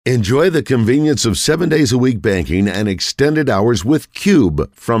Enjoy the convenience of 7 days a week banking and extended hours with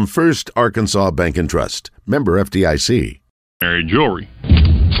Cube from First Arkansas Bank and Trust. Member FDIC. Jewelry.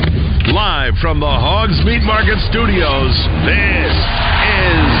 Live from the Hogs Meat Market Studios, this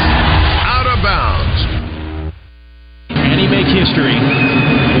is Out of Bounds. And he make history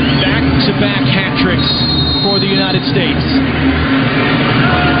with back-to-back hat tricks for the United States.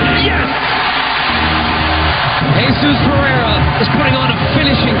 Yes! Jesus Pereira is putting on a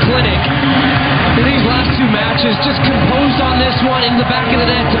finishing clinic in these last two matches. Just composed on this one in the back of the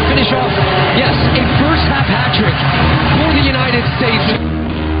net to finish off, yes, a first-half hat trick for the United States.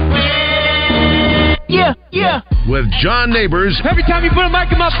 Yeah. With John Neighbors. Every time you put a mic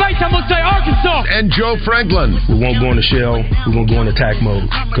in my face, I'm going to say Arkansas. And Joe Franklin. We won't go into shell. We're going to go in attack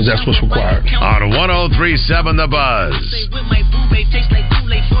mode because that's what's required. On 103.7 The Buzz. With my boo-bae, tastes like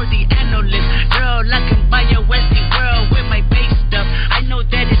Kool-Aid for the analyst. Girl, I can buy your Westie world with my base stuff. I know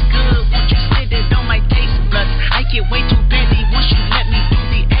that it's good. Won't you sit it on my taste buds? I get way too busy once you let me do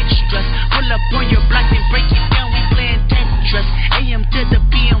the extras. Pull up on your block and break it down. We playing Tetris. AM to the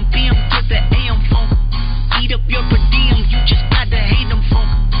PM, PM to the AM phone. Eat up your per diem, you just gotta hate them funk.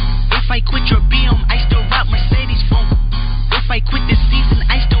 If I quit your BM, I still rock Mercedes funk. If I quit this season,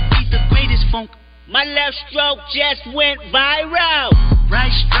 I still be the greatest funk. My left stroke just went viral. Right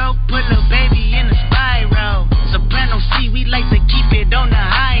stroke put a baby in a spiral. Soprano C, we like to keep it on the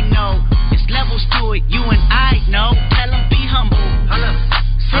high note. It's levels to it, you and I know. Tell them be humble.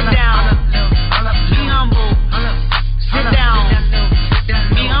 Sit down. Be humble. Sit down.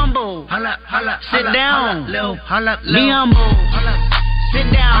 Be humble. Sit down. Be humble. Sit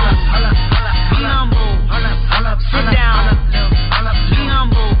down. Be humble. Sit down. Be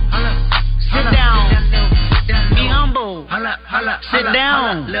humble. Sit down. Be humble. Sit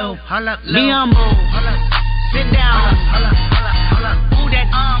down. Be humble. Sit down. Who that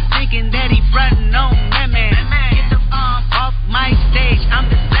thinking that he frontin' on that man? Get the off my stage. I'm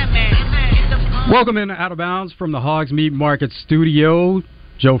the set man. Welcome in Out of Bounds from the Hogs Meat Market Studio.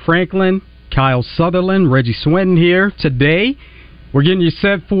 Joe Franklin, Kyle Sutherland, Reggie Swinton here. Today, we're getting you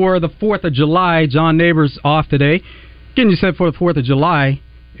set for the 4th of July. John Neighbors off today. Getting you set for the 4th of July.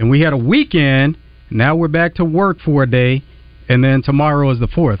 And we had a weekend. Now we're back to work for a day. And then tomorrow is the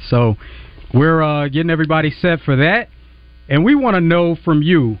 4th. So we're getting everybody set for that. And we want to know from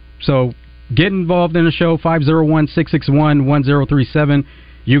you. So get involved in the show, 501-661-1037.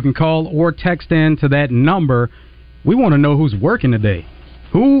 You can call or text in to that number. We want to know who's working today.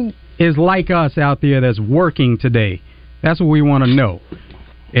 Who is like us out there that's working today? That's what we want to know.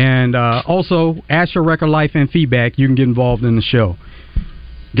 And also, ask your record life and feedback. You can get involved in the show.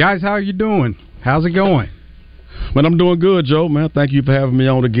 Guys, how are you doing? How's it going? Man, I'm doing good, Joe, man. Thank you for having me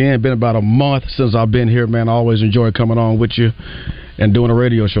on again. Been about a month since I've been here, man. I always enjoy coming on with you and doing a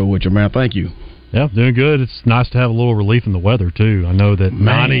radio show with you, man. Thank you. Yeah, doing good. It's nice to have a little relief in the weather, too. I know that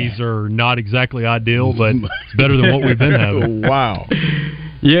 90s are not exactly ideal, but it's better than what we've been having. Wow.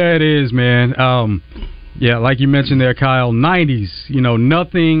 Yeah, it is, man. Yeah, like you mentioned there, Kyle, 90s,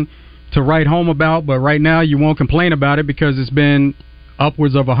 nothing to write home about, but right now you won't complain about it because it's been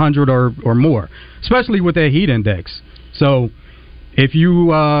upwards of 100 or more, especially with that heat index. So if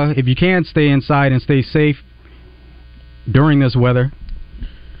you can stay inside and stay safe during this weather,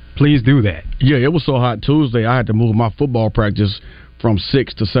 please do that. Yeah, it was so hot Tuesday, I had to move my football practice from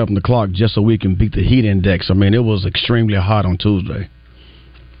 6 to 7 o'clock just so we can beat the heat index. I mean, it was extremely hot on Tuesday.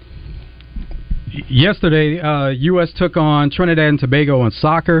 Yesterday, U.S. took on Trinidad and Tobago in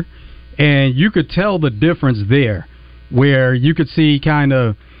soccer, and you could tell the difference there, where you could see kind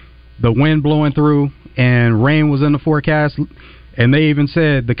of the wind blowing through and rain was in the forecast. And they even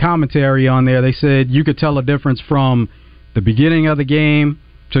said, the commentary on there, they said you could tell a difference from the beginning of the game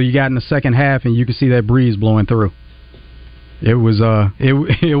till you got in the second half, and you could see that breeze blowing through. It was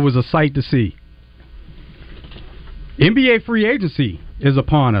it was a sight to see. NBA free agency is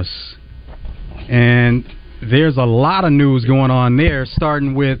upon us, and there's a lot of news going on there,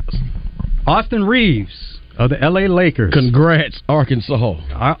 starting with Austin Reeves of the L.A. Lakers. Congrats, Arkansas.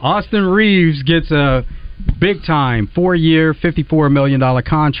 Austin Reeves gets a big-time 4-year, $54 million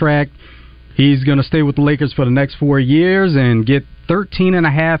contract. He's going to stay with the Lakers for the next 4 years and get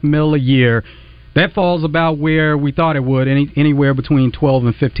 $13.5 million a year. That falls about where we thought it would, anywhere between $12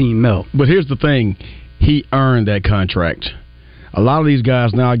 and $15 million. But here's the thing. He earned that contract. A lot of these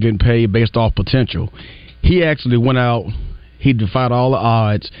guys now are getting paid based off potential. He actually went out, he defied all the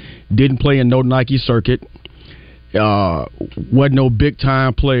odds, didn't play in no Nike circuit, wasn't no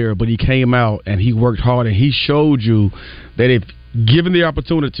big-time player, but he came out and he worked hard, and he showed you that if given the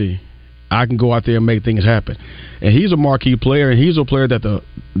opportunity I can go out there and make things happen. And he's a marquee player, and he's a player that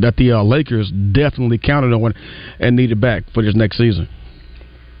the Lakers definitely counted on and needed back for this next season.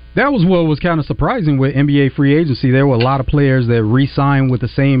 That was what was kind of surprising with NBA free agency. There were a lot of players that re-signed with the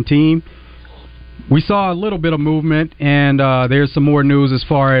same team. We saw a little bit of movement, and there's some more news as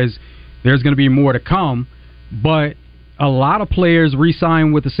far as there's going to be more to come. But a lot of players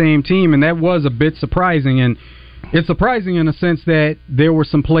re-signed with the same team, and that was a bit surprising. And it's surprising in the sense that there were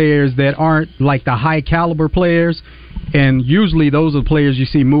some players that aren't like the high-caliber players, and usually those are the players you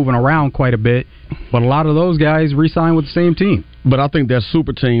see moving around quite a bit. But a lot of those guys re-signed with the same team. But I think that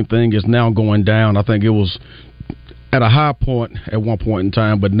super team thing is now going down. I think it was at a high point at one point in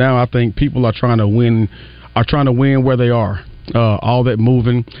time, but now I think people are trying to win where they are. All that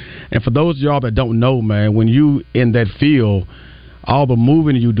moving. And for those of y'all that don't know, man, when you in that field, all the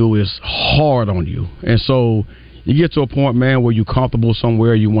moving you do is hard on you. And so you get to a point, man, where you're comfortable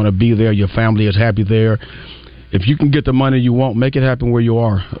somewhere, you want to be there, your family is happy there. If you can get the money you want, make it happen where you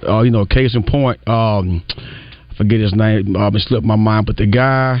are. Case in point, I forget his name, it slipped my mind, but the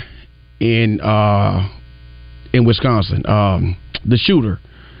guy in Wisconsin, the shooter,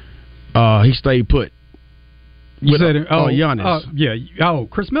 he stayed put. Giannis.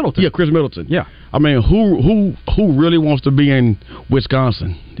 Chris Middleton. Yeah, Chris Middleton. Yeah. I mean, who really wants to be in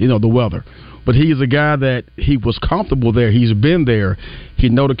Wisconsin? The weather. But he's a guy that he was comfortable there. He's been there. He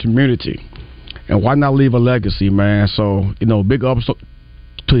know the community. And why not leave a legacy, man? So, big ups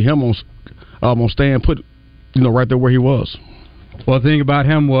to him on staying put, right there where he was. Well, the thing about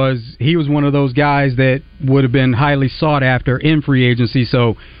him was he was one of those guys that would have been highly sought after in free agency.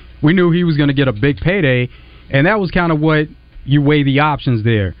 So we knew he was going to get a big payday. And that was kind of what you weigh the options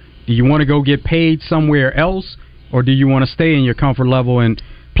there. Do you want to go get paid somewhere else, or do you want to stay in your comfort level and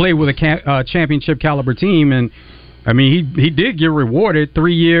play with a championship caliber team? And I mean, he did get rewarded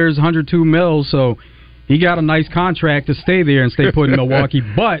 3 years, $102 million, so he got a nice contract to stay there and stay put in Milwaukee.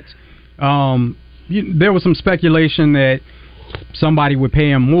 But there was some speculation that somebody would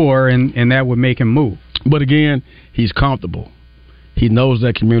pay him more, and that would make him move. But again, he's comfortable. He knows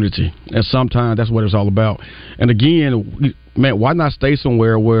that community, and sometimes that's what it's all about. And again, man, why not stay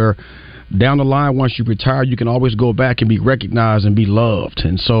somewhere where down the line, once you retire, you can always go back and be recognized and be loved.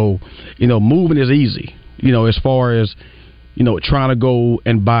 And so, moving is easy, as far as, trying to go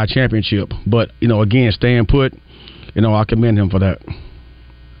and buy a championship. But, again, staying put, I commend him for that.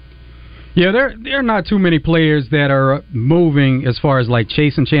 Yeah, there are not too many players that are moving as far as, like,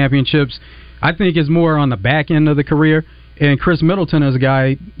 chasing championships. I think it's more on the back end of the career. And Chris Middleton is a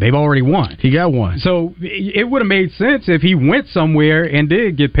guy they've already won. He got one. So it would have made sense if he went somewhere and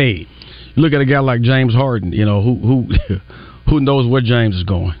did get paid. Look at a guy like James Harden, who knows where James is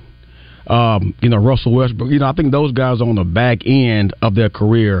going. Russell Westbrook. I think those guys are on the back end of their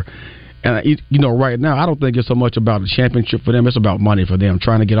career. And, right now, I don't think it's so much about a championship for them. It's about money for them,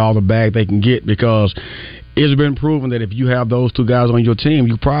 trying to get all the bag they can get, because it's been proven that if you have those two guys on your team,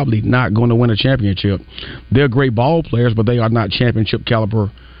 you're probably not going to win a championship. They're great ball players, but they are not championship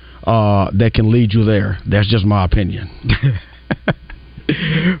caliber that can lead you there. That's just my opinion.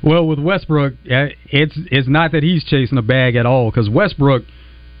 Well, with Westbrook, it's not that he's chasing a bag at all, because Westbrook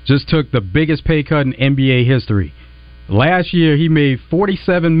just took the biggest pay cut in NBA history. Last year, he made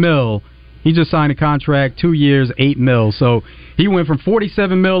 $47 million. He just signed a contract, 2 years, $8 million. So he went from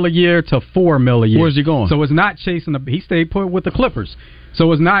 $47 million a year to $4 million a year. Where's he going? So it's not chasing he stayed put with the Clippers.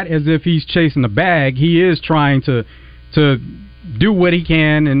 So it's not as if he's chasing the bag. He is trying to do what he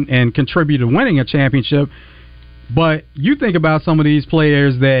can and contribute to winning a championship. But you think about some of these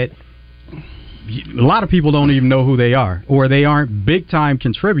players that a lot of people don't even know who they are, or they aren't big-time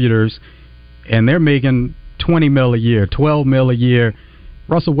contributors, and they're making $20 million a year, $12 million a year.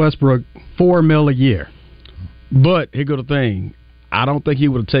 Russell Westbrook, $4 million a year. But here go the thing. I don't think he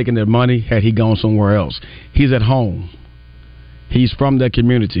would have taken that money had he gone somewhere else. He's at home. He's from that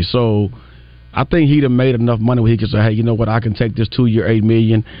community. So I think he'd have made enough money where he could say, hey, you know what, I can take this 2 year, $8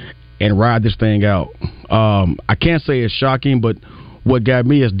 million and ride this thing out. I can't say it's shocking, but what got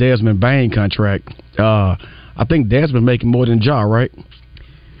me is Desmond Bain contract. I think Desmond's making more than Ja, right?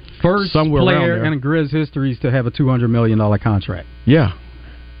 First somewhere player in Grizz history to have a $200 million contract. Yeah.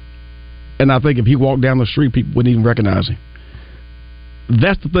 And I think if he walked down the street, people wouldn't even recognize him.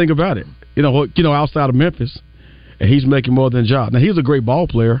 That's the thing about it. Outside of Memphis, and he's making more than Ja. Now, he's a great ball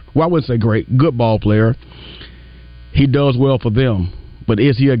player. Well, I wouldn't say great, good ball player. He does well for them. But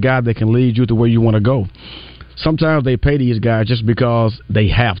is he a guy that can lead you to where you want to go? Sometimes they pay these guys just because they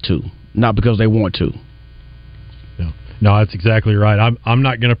have to, not because they want to. No, that's exactly right. I'm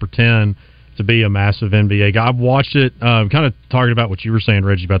not going to pretend to be a massive NBA guy. I've watched it, kind of talking about what you were saying,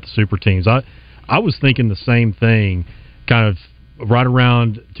 Reggie, about the super teams. I was thinking the same thing, kind of right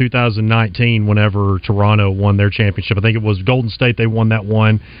around 2019 whenever Toronto won their championship. I think it was Golden State. They won that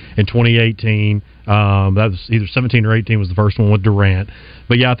one in 2018. That was either 17 or 18 was the first one with Durant.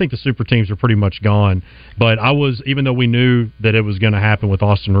 But, yeah, I think the super teams are pretty much gone. But even though we knew that it was going to happen with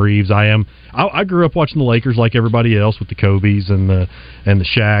Austin Reeves, I grew up watching the Lakers like everybody else with the Kobes and the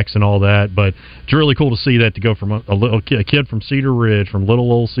Shaqs and all that. But it's really cool to see that, to go from a kid from Cedar Ridge, from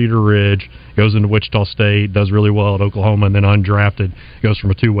little old Cedar Ridge, goes into Wichita State, does really well at Oklahoma, and then undrafted, goes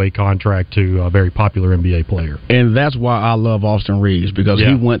from a two-way contract to a very popular NBA player. And that's why I love Austin Reeves, because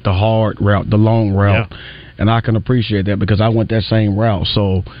he went the hard route, the long route. Yeah. And I can appreciate that because I went that same route.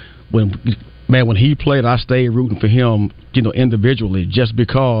 So when he played, I stayed rooting for him, individually, just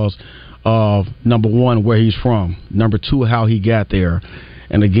because of, number one, where he's from, number two, how he got there.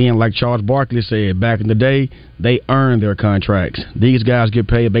 And again, like Charles Barkley said, back in the day, they earned their contracts. These guys get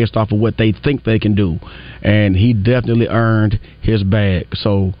paid based off of what they think they can do. And he definitely earned his bag.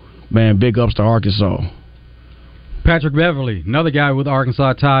 So, man, big ups to Arkansas. Patrick Beverly, another guy with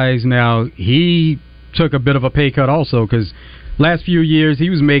Arkansas ties. Now, he took a bit of a pay cut also, because last few years he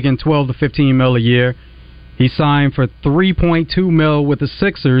was making $12 to $15 million a year. He signed for $3.2 million with the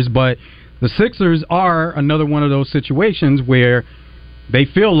Sixers, but the Sixers are another one of those situations where they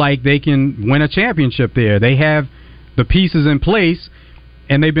feel like they can win a championship there. They have the pieces in place,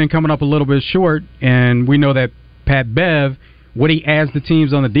 and they've been coming up a little bit short, and we know that Pat Bev, what he adds to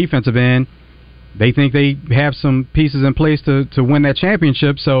teams on the defensive end, they think they have some pieces in place to win that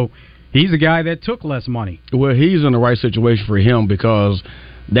championship, so he's a guy that took less money. Well, he's in the right situation for him, because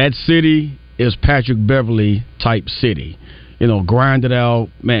that city is Patrick Beverly type city. Grind it out,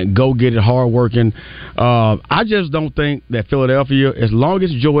 man, go get it, hard working. I just don't think that Philadelphia, as long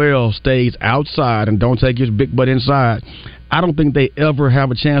as Joel stays outside and don't take his big butt inside, I don't think they ever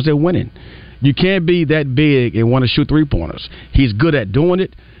have a chance at winning. You can't be that big and want to shoot three-pointers. He's good at doing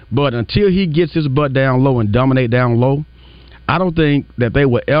it, but until he gets his butt down low and dominate down low, I don't think that they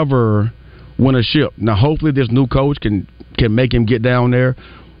will ever win a ship. Now, hopefully this new coach can make him get down there,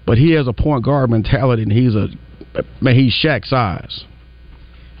 but he has a point guard mentality, and he's Shaq size.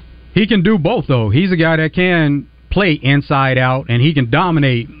 He can do both, though. He's a guy that can play inside out, and he can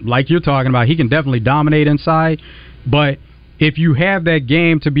dominate, like you're talking about. He can definitely dominate inside, but if you have that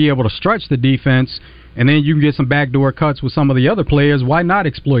game to be able to stretch the defense, and then you can get some backdoor cuts with some of the other players, why not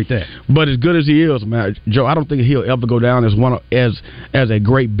exploit that? But as good as he is, man, Joe, I don't think he'll ever go down as a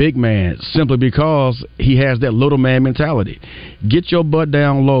great big man, simply because he has that little man mentality. Get your butt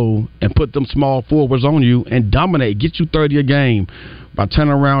down low and put them small forwards on you and dominate. Get you 30 a game by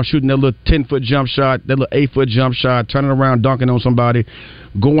turning around, shooting that little 10-foot jump shot, that little 8-foot jump shot, turning around, dunking on somebody,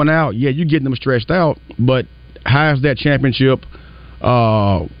 going out. Yeah, you're getting them stretched out, but how's that championship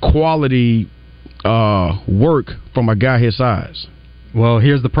quality work from a guy his size? Well,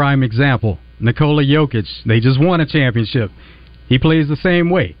 here's the prime example. Nikola Jokic. They just won a championship. He plays the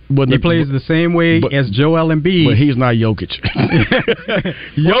same way. He plays the same way as Joel Embiid. But he's not Jokic.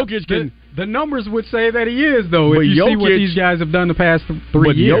 Jokic can... The numbers would say that he is, though, if you see what these guys have done the past 3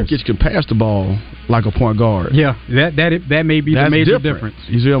 years. But Jokic can pass the ball like a point guard. Yeah, that may be the major difference.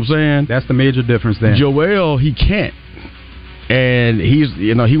 You see what I'm saying? That's the major difference there. Joel, he can't. And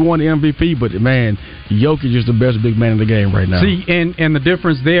he won the MVP, but, man, Jokic is the best big man in the game right now. See, and the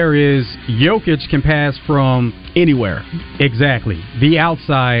difference there is Jokic can pass from anywhere. Exactly. The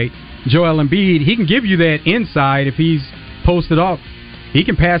outside. Joel Embiid, he can give you that inside if he's posted up. He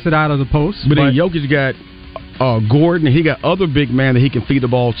can pass it out of the post. But then Jokic got Gordon, and he got other big men that he can feed the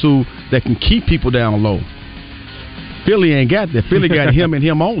ball to that can keep people down low. Philly ain't got that. Philly got him and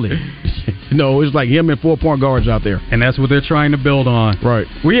him only. It's like him and 4 point guards out there. And that's what they're trying to build on. Right.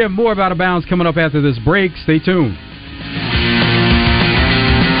 We have more Out of Bounds coming up after this break. Stay tuned.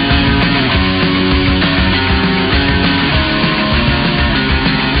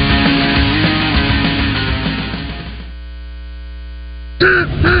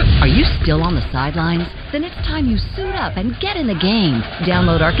 Are you still on the sidelines? Then it's time you suit up and get in the game.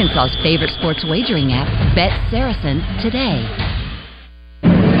 Download Arkansas's favorite sports wagering app, Bet Saracen, today.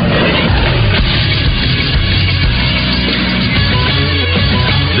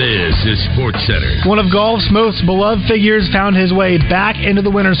 This is SportsCenter. One of golf's most beloved figures found his way back into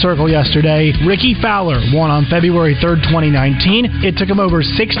the winner's circle yesterday. Ricky Fowler won on February 3rd, 2019. It took him over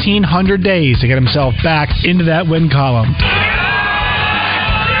 1,600 days to get himself back into that win column.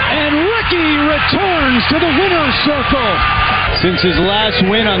 Returns to the winner's circle. Since his last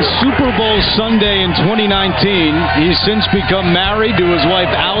win on Super Bowl Sunday in 2019, he's since become married to his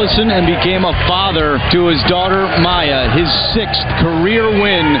wife Allison and became a father to his daughter Maya, his 6th career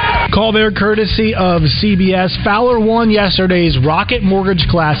win. Call there courtesy of CBS. Fowler won yesterday's Rocket Mortgage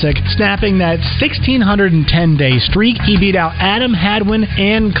Classic, snapping that 1,610-day streak. He beat out Adam Hadwin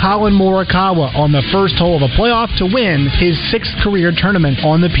and Colin Morikawa on the first hole of a playoff to win his 6th career tournament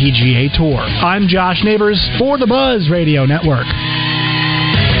on the PGA Tour. I'm Josh Neighbors for the Buzz Radio Network.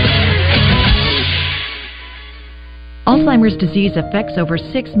 Alzheimer's disease affects over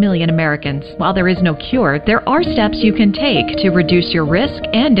 6 million Americans. While there is no cure, there are steps you can take to reduce your risk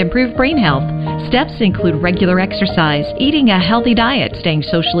and improve brain health. Steps include regular exercise, eating a healthy diet, staying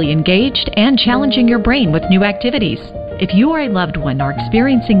socially engaged, and challenging your brain with new activities. If you or a loved one are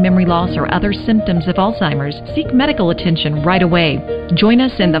experiencing memory loss or other symptoms of Alzheimer's, seek medical attention right away. Join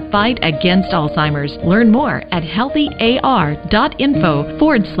us in the fight against Alzheimer's. Learn more at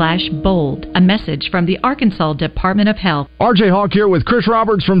healthyar.info/bold. A message from the Arkansas Department of Health. RJ Hawk here with Chris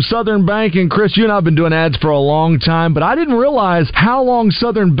Roberts from Southern Bank. And Chris, you and I have been doing ads for a long time, but I didn't realize how long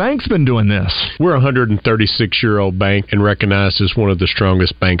Southern Bank's been doing this. We're a 136-year-old bank and recognized as one of the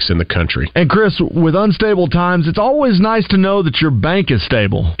strongest banks in the country. And Chris, with unstable times, it's always nice to know that your bank is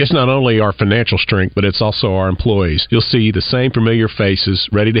stable. It's not only our financial strength, but it's also our employees. You'll see the same familiar faces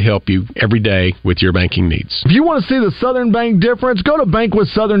ready to help you every day with your banking needs. If you want to see the Southern Bank difference, go to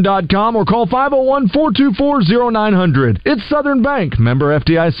bankwithsouthern.com or call 501-424-0900. It's Southern Bank, member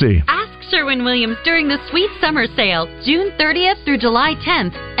FDIC. Ask Sherwin-Williams during the Sweet Summer Sale, June 30th through July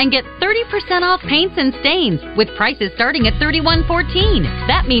 10th, and get 30% off paints and stains, with prices starting at $31.14.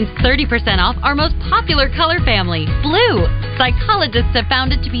 That means 30% off our most popular color family, blue. Psychologists have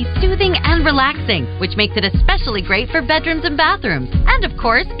found it to be soothing and relaxing, which makes it especially great for bedrooms and bathrooms. And of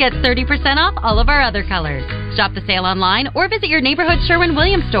course, get 30% off all of our other colors. Shop the sale online or visit your neighborhood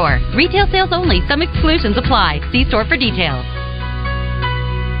Sherwin-Williams store. Retail sales only. Some exclusions apply. See store for details.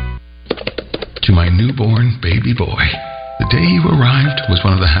 To my newborn baby boy, the day you arrived was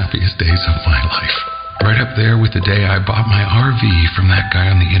one of the happiest days of my life. Right up there with the day I bought my RV from that guy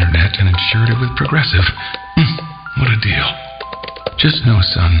on the internet and insured it with Progressive. What a deal. Just know,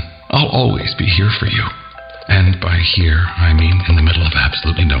 son, I'll always be here for you. And by here, I mean in the middle of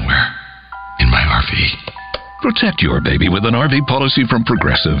absolutely nowhere. In my RV. Protect your baby with an RV policy from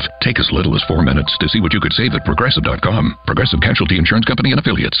Progressive. Take as little as 4 minutes to see what you could save at Progressive.com. Progressive Casualty Insurance Company and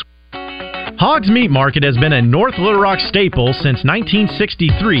Affiliates. Hogs Meat Market has been a North Little Rock staple since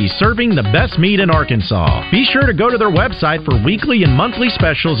 1963, serving the best meat in Arkansas. Be sure to go to their website for weekly and monthly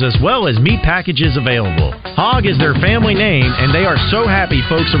specials as well as meat packages available. Hog is their family name, and they are so happy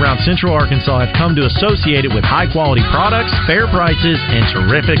folks around Central Arkansas have come to associate it with high-quality products, fair prices, and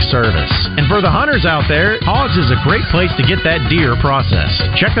terrific service. And for the hunters out there, Hogs is a great place to get that deer processed.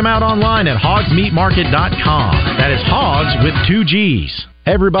 Check them out online at hogsmeatmarket.com. That is Hogs with 2 G's.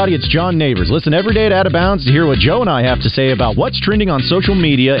 Hey everybody, it's John Neighbors. Listen every day at Out of Bounds to hear what Joe and I have to say about what's trending on social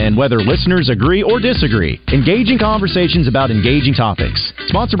media and whether listeners agree or disagree. Engaging conversations about engaging topics.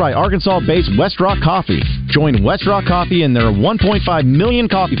 Sponsored by Arkansas-based West Rock Coffee. Join West Rock Coffee and their 1.5 million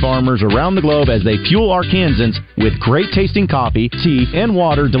coffee farmers around the globe as they fuel Arkansans with great-tasting coffee, tea, and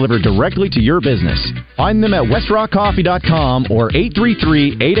water delivered directly to your business. Find them at westrockcoffee.com or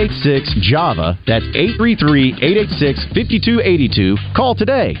 833-886-JAVA. That's 833-886-5282. Call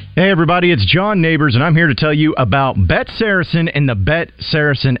today. Hey everybody, it's John Neighbors, and I'm here to tell you about Bet Saracen and the Bet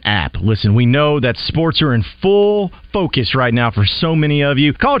Saracen app. Listen, we know that sports are in full focus right now for so many of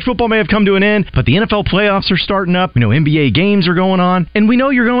you. College football may have come to an end, but the NFL playoffs are starting up. We know NBA games are going on, and we know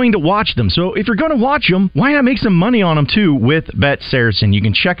you're going to watch them. So if you're going to watch them, why not make some money on them too with Bet Saracen? You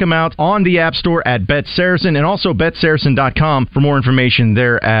can check them out on the App Store at Bet Saracen and also BetSaracen.com for more information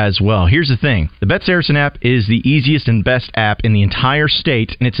there as well. Here's the thing. The Bet Saracen app is the easiest and best app in the entire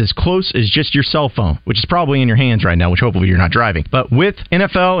state, and it's as close as just your cell phone, which is probably in your hands right now, which hopefully you're not driving. But with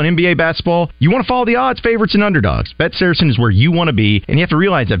NFL and NBA basketball, you want to follow the odds, favorites, and underdogs. Bet Saracen is where you want to be, and you have to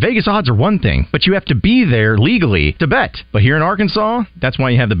realize that Vegas odds are one thing, but you have to be there legally to bet. But here in Arkansas, that's why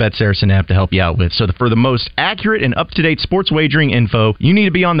you have the Bet Saracen app to help you out with. So for the most accurate and up-to-date sports wagering info, you need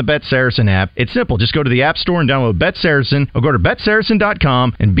to be on the Bet Saracen app. It's simple. Just go to the App Store and download Bet Saracen, or go to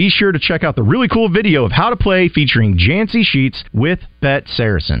BetSaracen.com, and be sure to check out the really cool video of how to play featuring Jancy Sheets with Bet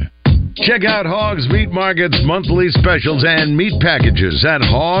Saracen. Check out Hogs Meat Market's monthly specials and meat packages at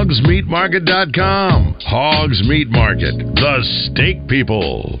hogsmeatmarket.com. Hogs Meat Market, the steak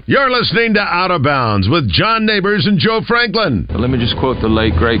people. You're listening to Out of Bounds with John Neighbors and Joe Franklin. Let me just quote the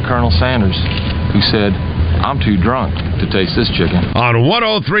late, great Colonel Sanders, who said, "I'm too drunk to taste this chicken." On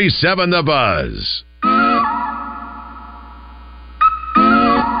 103.7 The Buzz.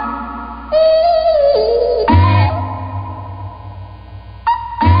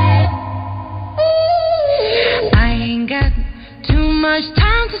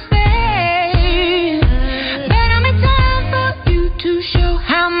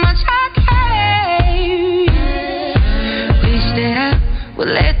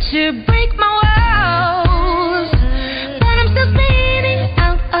 to break my walls, but I'm still spinning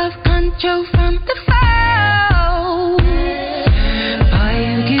out of control from the fall. Boy,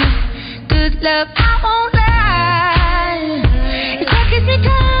 you give good love, I won't lie. It's what keeps me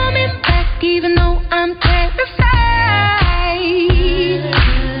coming back, even though I'm terrified.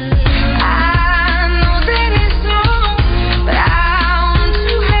 I know that it's wrong, but I want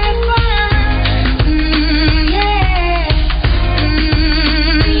to have fun. Yeah.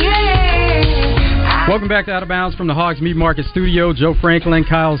 Welcome back to Out of Bounds from the Hogs Meat Market Studio. Joe Franklin,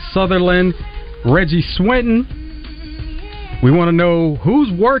 Kyle Sutherland, Reggie Swinton. We want to know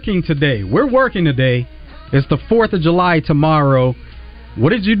who's working today. We're working today. It's the 4th of July tomorrow.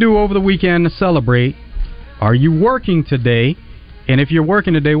 What did you do over the weekend to celebrate? Are you working today? And if you're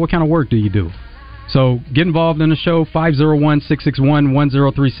working today, what kind of work do you do? So get involved in the show,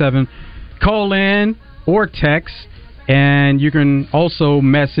 501-661-1037. Call in or text. And you can also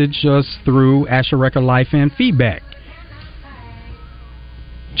message us through Asher Record Life and Feedback.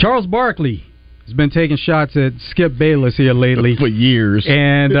 Charles Barkley has been taking shots at Skip Bayless here lately. For years.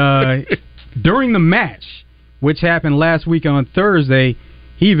 And during the match, which happened last week on Thursday,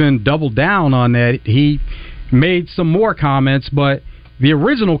 he even doubled down on that. He made some more comments, but the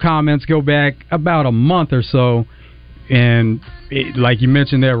original comments go back about a month or so. And like you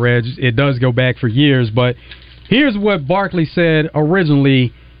mentioned there, Reg, it does go back for years. But here's what Barkley said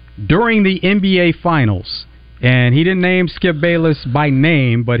originally during the NBA Finals. And he didn't name Skip Bayless by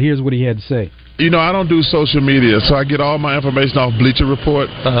name, but here's what he had to say. You know, I don't do social media, so I get all my information off Bleacher Report.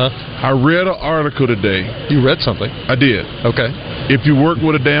 I read an article today. You read something? I did. Okay. If you work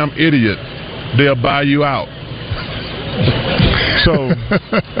with a damn idiot, they'll buy you out. So,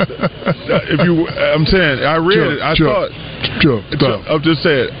 I'm saying, I read it. I thought. I'm just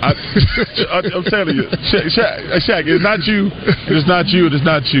saying. I'm telling you, Shaq, it's not you. It's not you. It's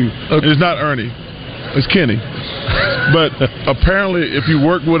not you. Okay. It's not Ernie. It's Kenny. But apparently, if you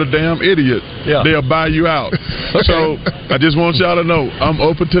work with a damn idiot, they'll buy you out. Okay. So I just want y'all to know I'm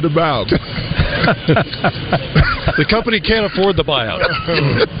open to the buyout. The company can't afford the buyout.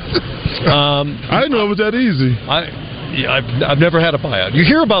 I didn't know it was that easy. I've never had a buyout. You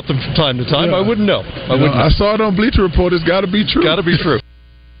hear about them from time to time. Yeah. I wouldn't know. I saw it on Bleacher Report. It's got to be true. Got to be true.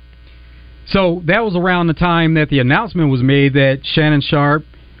 So that was around the time that the announcement was made that Shannon Sharpe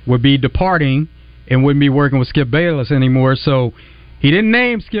would be departing and wouldn't be working with Skip Bayless anymore. So he didn't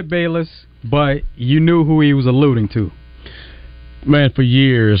name Skip Bayless, but you knew who he was alluding to. Man, for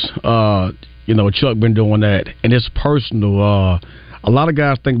years, Chuck been doing that, and it's personal. A lot of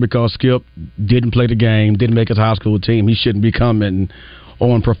guys think because Skip didn't play the game, didn't make his high school team, he shouldn't be coming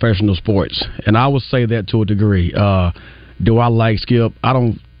on professional sports. And I would say that to a degree. Do I like Skip? I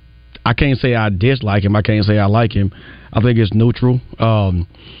can't say I dislike him. I can't say I like him. I think it's neutral.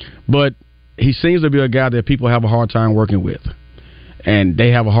 But he seems to be a guy that people have a hard time working with, and they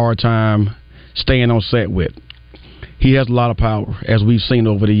have a hard time staying on set with. He has a lot of power, as we've seen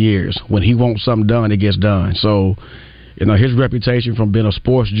over the years. When he wants something done, it gets done. So, his reputation from being a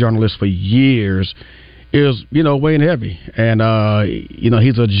sports journalist for years is, weighing heavy. And,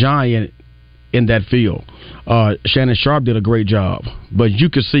 he's a giant in that field. Shannon Sharpe did a great job, but you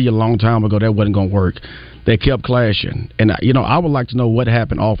could see a long time ago that wasn't going to work. They kept clashing. And, I would like to know what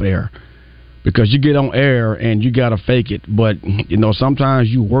happened off air. Because you get on air and you got to fake it. But, sometimes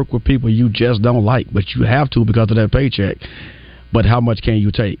you work with people you just don't like. But you have to because of that paycheck. But how much can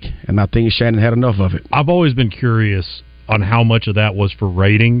you take? And I think Shannon had enough of it. I've always been curious on how much of that was for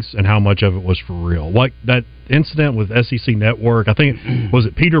ratings and how much of it was for real. Like that incident with SEC Network, I think, was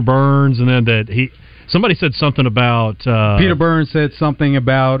it Peter Burns? And then somebody said something about... Peter Burns said something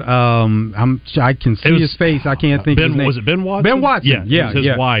about... I can see his face. I can't think of his name. Was it Ben Watson? Ben Watson, yeah. It was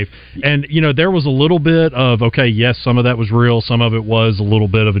his wife. And, there was a little bit of, okay, yes, some of that was real. Some of it was a little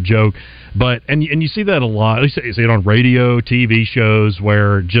bit of a joke. But and you see that a lot. You see it on radio, TV shows,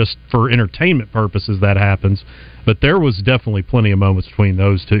 where just for entertainment purposes that happens. But there was definitely plenty of moments between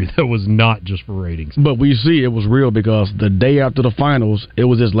those two that was not just for ratings. But we see it was real because the day after the finals, it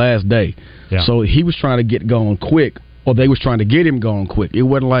was his last day. Yeah. So he was trying to get going quick, or they was trying to get him going quick. It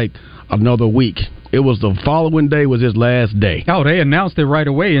wasn't like another week. It was the following day was his last day. Oh, they announced it right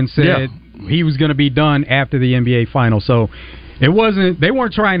away and said he was going to be done after the NBA Finals. So they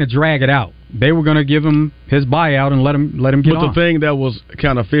weren't trying to drag it out. They were going to give him his buyout and let him get on. But the thing that was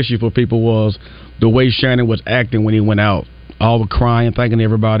kind of fishy for people was the way Shannon was acting when he went out. All the crying, thanking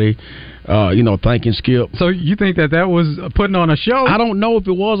everybody, thanking Skip. So you think that was putting on a show? I don't know if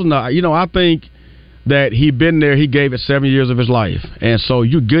it was or not. I think that he'd been there. He gave it 7 years of his life. And so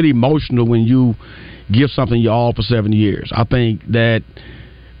you get emotional when you give something your all for 7 years. I think that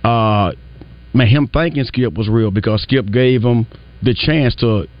him thanking Skip was real because Skip gave him the chance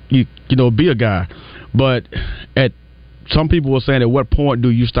to be a guy. But some people were saying, at what point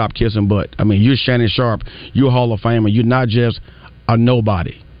do you stop kissing butt? I mean, you're Shannon Sharpe, you're a Hall of Famer, you're not just a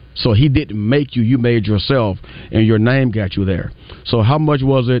nobody. So he didn't make you, you made yourself, and your name got you there. So how much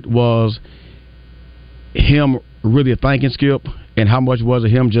was him really thanking Skip, and how much was it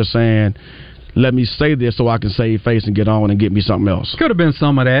him just saying, let me say this so I can save face and get on and get me something else? Could have been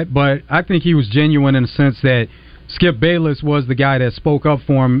some of that, but I think he was genuine in the sense that Skip Bayless was the guy that spoke up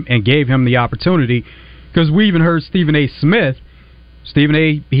for him and gave him the opportunity. Because we even heard Stephen A. Smith. Stephen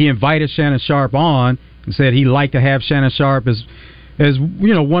A., he invited Shannon Sharpe on and said he'd like to have Shannon Sharpe as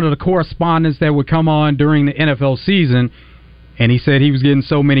one of the correspondents that would come on during the NFL season. And he said he was getting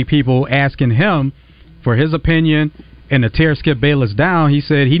so many people asking him for his opinion and to tear Skip Bayless down. He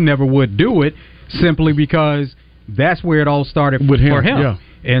said he never would do it simply because that's where it all started for him. Yeah.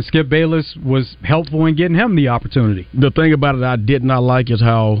 And Skip Bayless was helpful in getting him the opportunity. The thing about it I did not like is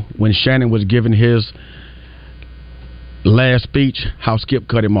how when Shannon was giving his last speech, how Skip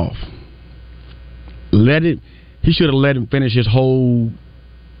cut him off. He should have let him finish his whole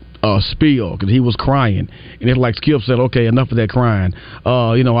spiel because he was crying, and it's like Skip said, "Okay, enough of that crying.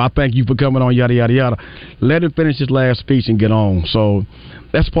 I thank you for coming on, yada yada yada." Let him finish his last speech and get on. So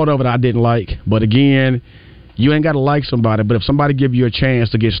that's part of it I didn't like. But again, you ain't got to like somebody, but if somebody give you a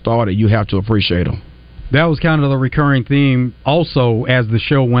chance to get started, you have to appreciate them. That was kind of the recurring theme also as the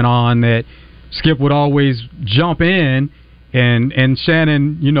show went on, that Skip would always jump in, and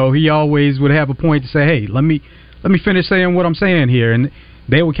Shannon, he always would have a point to say, hey, let me finish saying what I'm saying here, and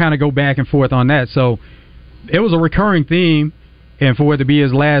they would kind of go back and forth on that. So it was a recurring theme, and for it to be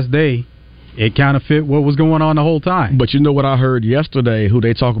his last day, it kind of fit what was going on the whole time. But you know what I heard yesterday, who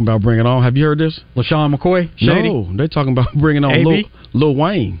they talking about bringing on? Have you heard this? LaShawn McCoy? Shady? No, they talking about bringing on Lil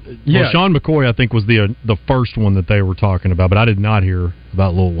Wayne. Yeah. Well, Sean McCoy, I think, was the first one that they were talking about, but I did not hear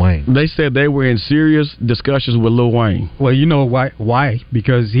about Lil Wayne. They said they were in serious discussions with Lil Wayne. Well, you know why? Why?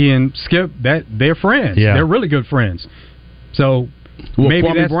 Because he and Skip, they're friends. Yeah. They're really good friends. So maybe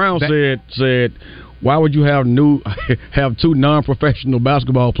Kwame Brown said, why would you have two non-professional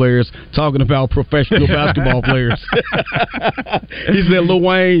basketball players talking about professional basketball players? He said, Lil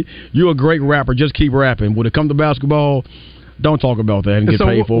Wayne, you're a great rapper. Just keep rapping. When it comes to basketball, don't talk about that and get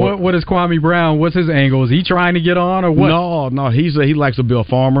paid for it. What is Kwame Brown? What's his angle? Is he trying to get on or what? No. He likes to be a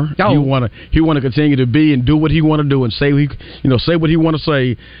farmer. Oh. He want to continue to be and do what he want to do and say what he want to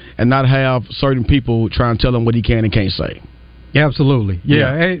say, and not have certain people trying to tell him what he can and can't say. Absolutely,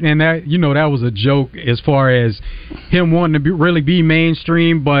 yeah. And that that was a joke as far as him wanting to really be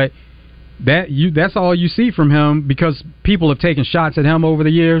mainstream, but that's all you see from him because people have taken shots at him over the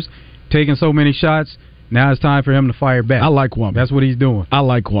years, taken so many shots. Now it's time for him to fire back. I like Kwame. That's what he's doing. I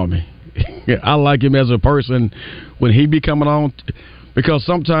like Kwame. I like him as a person when he be coming on, because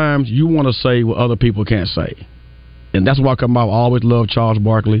sometimes you want to say what other people can't say. And that's why I always loved Charles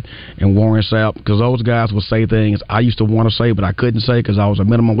Barkley and Warren Sapp, because those guys would say things I used to want to say, but I couldn't say because I was a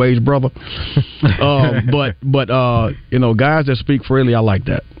minimum wage brother. But guys that speak freely, I like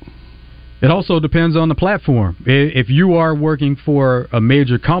that. It also depends on the platform. If you are working for a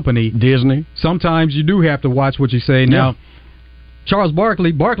major company, Disney, sometimes you do have to watch what you say. Now, Charles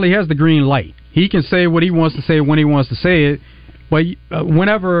Barkley has the green light. He can say what he wants to say when he wants to say it, but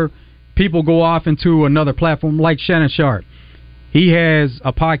whenever people go off into another platform like Shannon Sharpe, he has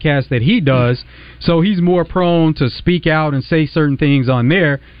a podcast that he does, so he's more prone to speak out and say certain things on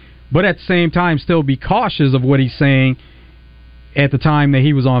there, but at the same time still be cautious of what he's saying at the time that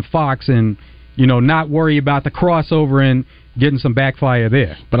he was on Fox, and not worry about the crossover and getting some backfire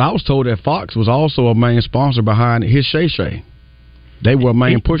there. But I was told that Fox was also a main sponsor behind his Shay Shay. They were a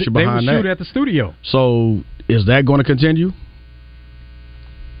main pusher behind that. They would shoot at the studio. So is that going to continue?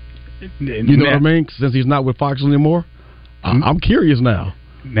 You know what I mean? Since he's not with Fox anymore, I'm curious now.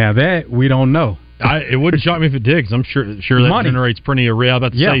 Now that we don't know. It wouldn't shock me if it did, because I'm sure that generates plenty of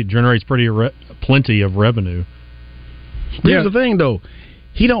plenty of revenue. Here's the thing, though.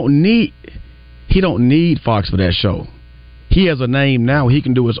 He don't need Fox for that show. He has a name now. He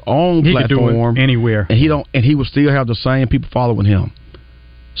can do his own platform. Can do it anywhere. And he will still have the same people following him.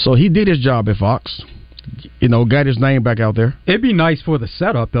 So he did his job at Fox. Got his name back out there. It'd be nice for the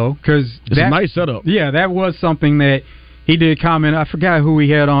setup, though, because it's a nice setup. Yeah, that was something that he did comment. I forgot who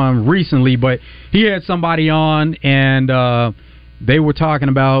he had on recently, but he had somebody on, and they were talking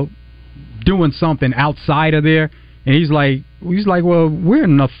about doing something outside of there. And he's like, well, we're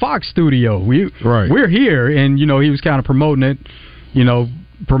in the Fox studio. We're here, and he was kind of promoting it,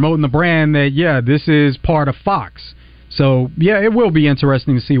 promoting the brand that this is part of Fox. So, yeah, it will be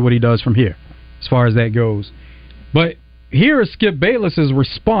interesting to see what he does from here as far as that goes. But here is Skip Bayless's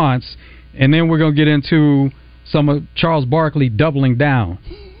response, and then we're going to get into some of Charles Barkley doubling down.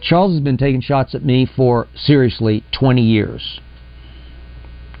 Charles has been taking shots at me for, seriously, 20 years.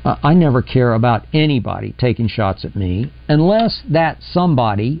 I never care about anybody taking shots at me unless that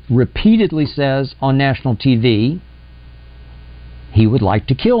somebody repeatedly says on national TV he would like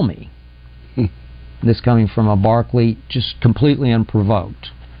to kill me. This coming from a Barkley, just completely unprovoked.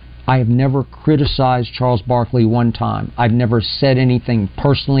 I have never criticized Charles Barkley one time. I've never said anything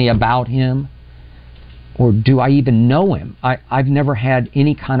personally about him, or do I even know him? I've never had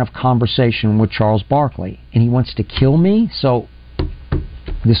any kind of conversation with Charles Barkley, and he wants to kill me? So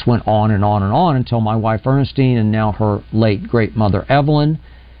this went on and on and on until my wife Ernestine and now her late great mother Evelyn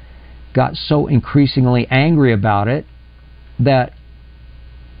got so increasingly angry about it that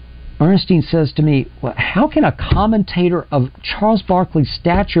Ernestine says to me, well, how can a commentator of Charles Barkley's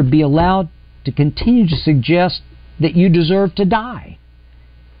stature be allowed to continue to suggest that you deserve to die?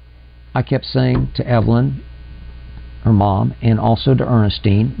 I kept saying to Evelyn, her mom, and also to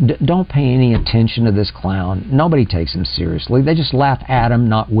Ernestine, don't pay any attention to this clown. Nobody takes him seriously. They just laugh at him,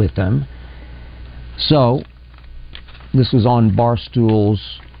 not with him. So, this was on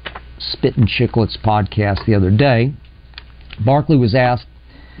Barstool's Spittin' Chicklets podcast the other day. Barkley was asked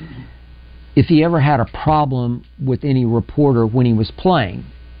if he ever had a problem with any reporter when he was playing,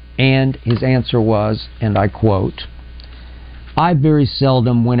 and his answer was, and I quote, I very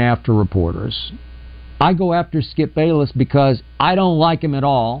seldom went after reporters. I go after Skip Bayless because I don't like him at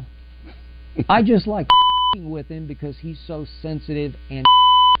all. I just like with him because he's so sensitive and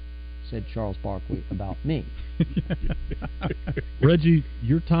said Charles Barkley about me. Reggie,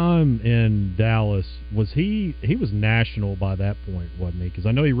 your time in Dallas, he was national by that point, wasn't he? Because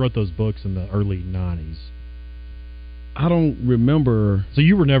I know he wrote those books in the early 90s. I don't remember. So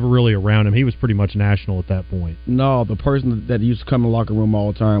you were never really around him. He was pretty much national at that point. No, the person that used to come in the locker room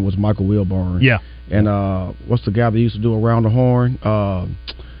all the time was Michael Wilborn. Yeah. And what's the guy that used to do Around the Horn?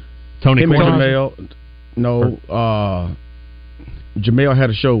 Tony Jamel. No, Jamel had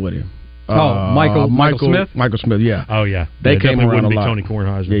a show with him. Michael Smith? Michael Smith, yeah. Oh, yeah. They came around a lot. Tony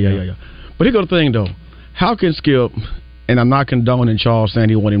Kornheiser. Yeah. But here's the thing, though. How can Skip, and I'm not condoning Charles saying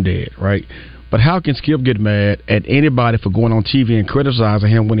he want him dead, right? But how can Skip get mad at anybody for going on TV and criticizing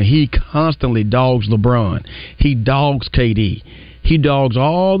him when he constantly dogs LeBron? He dogs KD. He dogs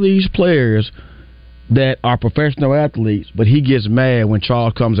all these players that are professional athletes, but he gets mad when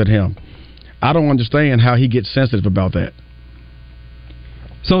Charles comes at him. I don't understand how he gets sensitive about that.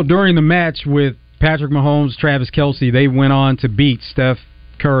 So during the match with Patrick Mahomes, Travis Kelce, they went on to beat Steph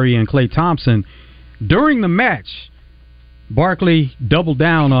Curry and Klay Thompson. During the match, Barkley doubled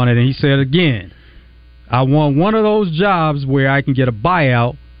down on it, and he said again, I want one of those jobs where I can get a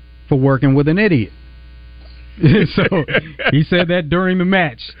buyout for working with an idiot. So he said that during the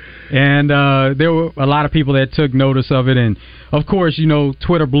match. And there were a lot of people that took notice of it. And, of course,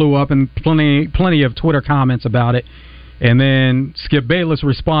 Twitter blew up and plenty of Twitter comments about it. And then Skip Bayless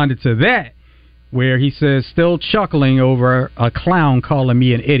responded to that, where he says, still chuckling over a clown calling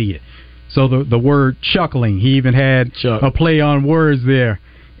me an idiot. So the word chuckling, he even had a play on words there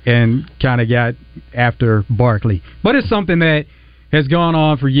and kind of got after Barkley. But it's something that has gone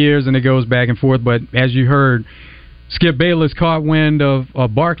on for years and it goes back and forth. But as you heard, Skip Bayless caught wind of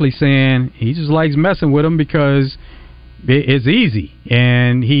Barkley saying he just likes messing with him because it's easy.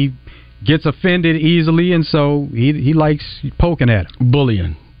 And he gets offended easily, and so he likes poking at him.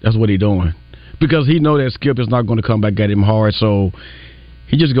 Bullying. That's what he's doing. Because he know that Skip is not going to come back at him hard, so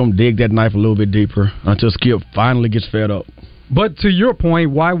he's just going to dig that knife a little bit deeper until Skip finally gets fed up. But to your point,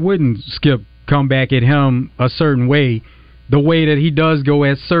 why wouldn't Skip come back at him a certain way, the way that he does go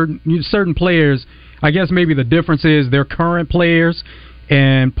at certain players? I guess maybe the difference is they're current players,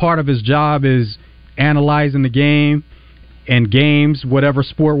 and part of his job is analyzing the game and games, whatever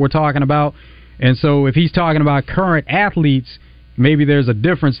sport we're talking about. And so if he's talking about current athletes, maybe there's a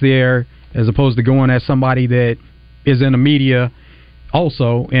difference there as opposed to going at somebody that is in the media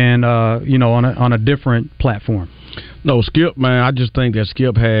also and on a different platform. No, Skip, man, I just think that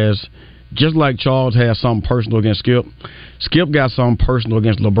Skip has, just like Charles has something personal against Skip, Skip got something personal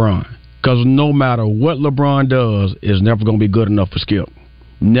against LeBron. Because no matter what LeBron does, it's never going to be good enough for Skip.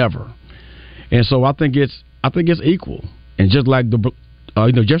 Never. And so I think it's equal. And just like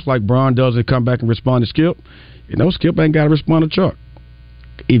just like Bron doesn't come back and respond to Skip, Skip ain't got to respond to Chuck.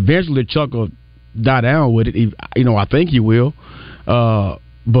 Eventually, Chuck will die down with it. I think he will.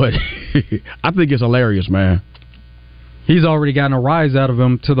 But I think it's hilarious, man. He's already gotten a rise out of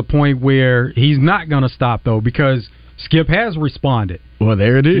him to the point where he's not going to stop, though, because Skip has responded. Well,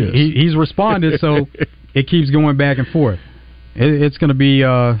 there it is. He's responded, so it keeps going back and forth. It's going to be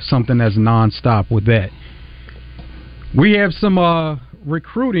something that's nonstop with that. We have some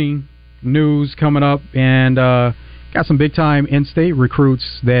recruiting news coming up, and got some big-time in-state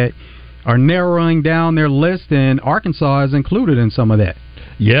recruits that are narrowing down their list, and Arkansas is included in some of that.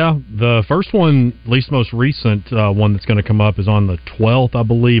 Yeah, the first one, at least most recent one that's going to come up is on the 12th, I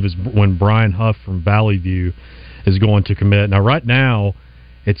believe, is when Brian Huff from Valley View is going to commit. Now, right now,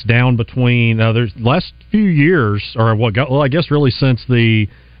 it's down between there's last few years, or I guess really since the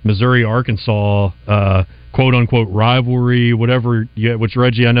Missouri-Arkansas quote-unquote rivalry, whatever, which,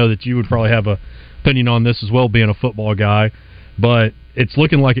 Reggie, I know that you would probably have a opinion on this as well, being a football guy, but it's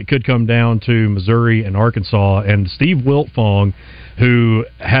looking like it could come down to Missouri and Arkansas. And Steve Wiltfong, who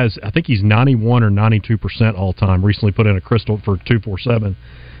has, I think he's 91 or 92% all time, recently put in a crystal for 247,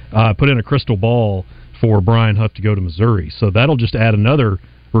 put in a crystal ball for Brian Huff to go to Missouri. So that'll just add another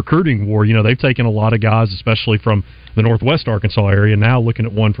recruiting war. You know, they've taken a lot of guys, especially from the Northwest Arkansas area, now looking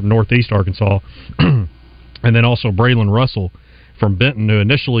at one from Northeast Arkansas, and then also Braylon Russell from Benton, who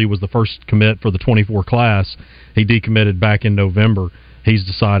initially was the first commit for the 24 class. He decommitted back in November. He's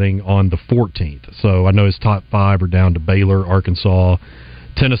deciding on the 14th. So I know his top 5 are down to Baylor, Arkansas,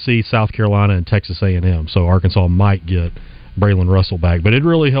 Tennessee, South Carolina, and Texas A&M. So Arkansas might get Braylon Russell back. But it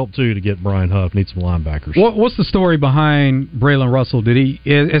really helped, too, to get Brian Huff. Need some linebackers. What's the story behind Braylon Russell? Did he,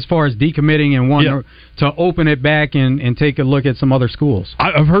 as far as decommitting and wanting to open it back and take a look at some other schools?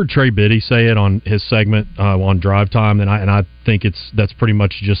 I've heard Trey Biddy say it on his segment on Drive Time, and I think that's pretty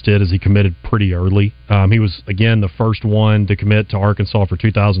much just it, as he committed pretty early. He was, again, the first one to commit to Arkansas for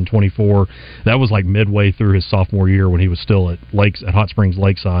 2024. That was like midway through his sophomore year when he was still at Hot Springs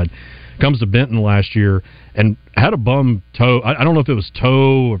Lakeside. Comes to Benton last year and had a bum toe. I don't know if it was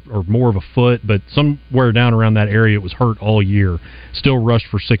toe or more of a foot, but somewhere down around that area it was hurt all year. Still rushed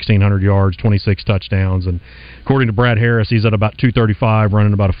for 1,600 yards, 26 touchdowns, and according to Brad Harris, he's at about 235,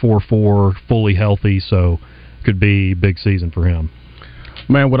 running about a 4.4, fully healthy, so could be a big season for him.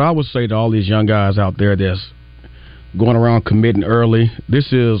 Man, what I would say to all these young guys out there that's going around committing early,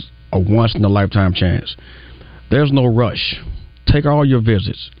 this is a once-in-a-lifetime chance. There's no rush. Take all your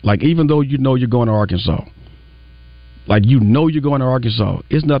visits. Like, even though you know you're going to Arkansas,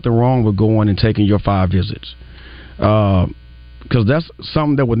 it's nothing wrong with going and taking your 5 visits. Because that's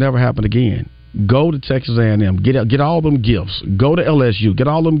something that would never happen again. Go to Texas A&M. Get all them gifts. Go to LSU. Get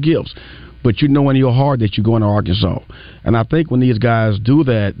all them gifts. But you know in your heart that you're going to Arkansas. And I think when these guys do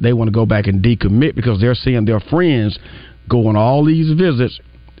that, they want to go back and decommit because they're seeing their friends go on all these visits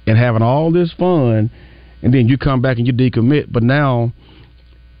and having all this fun. And then you come back and you decommit. But now,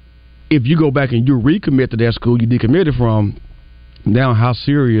 if you go back and you recommit to that school you decommitted from, now how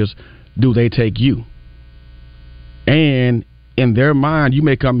serious do they take you? And in their mind, you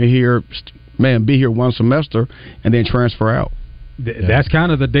may come in here, be here one semester, and then transfer out. That's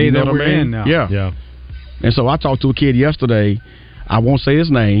kind of the day that we're in now. Yeah. And so I talked to a kid yesterday. I won't say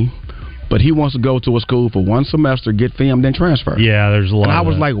his name, but he wants to go to a school for one semester, get film, then transfer. Yeah, there's a lot. And I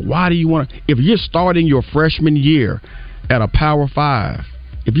was like, why do you want to? If you're starting your freshman year at a Power 5,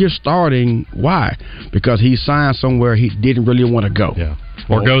 if you're starting, why? Because he signed somewhere he didn't really want to go. Yeah.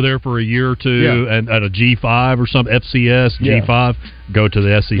 Or go there for a year or two and at a G5 or something, FCS, G5, go to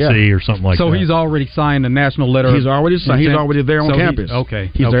the SEC or something like that. So he's already signed a national letter. He's already signed. He's already there on campus.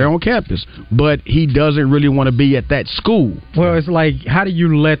 He's there on campus. But he doesn't really want to be at that school. Well, it's like, how do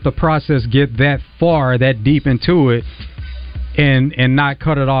you let the process get that far, that deep into it, and not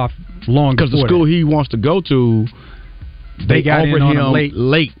cut it off long before? Because the school he wants to go to, they got offered him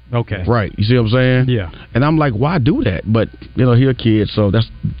late. Okay. Right. You see what I'm saying? Yeah. And I'm like, why do that? But, he's a kid, so that's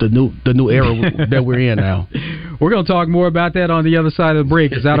the new era that we're in now. We're going to talk more about that on the other side of the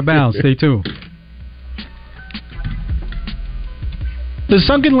break. It's Out of Bounds. Stay tuned. The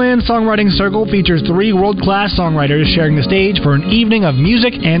Sunken Land Songwriting Circle features 3 world-class songwriters sharing the stage for an evening of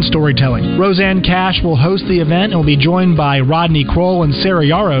music and storytelling. Roseanne Cash will host the event and will be joined by Rodney Kroll and Sarah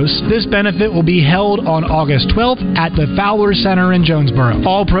Yaros. This benefit will be held on August 12th at the Fowler Center in Jonesboro.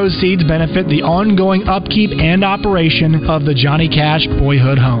 All proceeds benefit the ongoing upkeep and operation of the Johnny Cash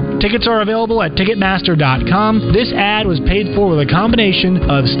Boyhood Home. Tickets are available at Ticketmaster.com. This ad was paid for with a combination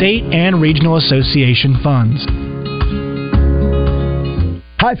of state and regional association funds.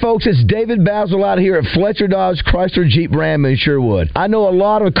 Hi, folks. It's David Basil out here at Fletcher Dodge Chrysler Jeep Ram in Sherwood. I know a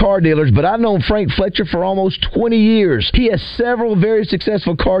lot of car dealers, but I've known Frank Fletcher for almost 20 years. He has several very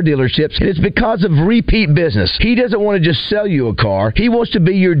successful car dealerships, and it's because of repeat business. He doesn't want to just sell you a car. He wants to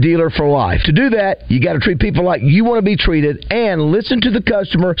be your dealer for life. To do that, you got to treat people like you want to be treated and listen to the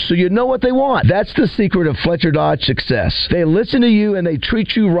customer so you know what they want. That's the secret of Fletcher Dodge success. They listen to you and they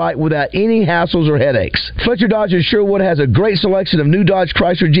treat you right without any hassles or headaches. Fletcher Dodge in Sherwood has a great selection of new Dodge,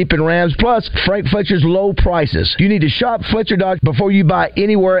 Chrysler, Jeep, and Rams, plus Frank Fletcher's low prices. You need to shop Fletcher Dodge before you buy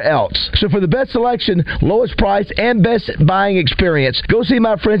anywhere else. So for the best selection, lowest price, and best buying experience, go see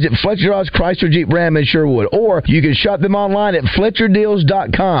my friends at Fletcher Dodge Chrysler Jeep Ram in Sherwood, or you can shop them online at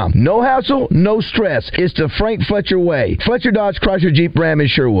FletcherDeals.com. No hassle, no stress. It's the Frank Fletcher way. Fletcher Dodge Chrysler Jeep Ram in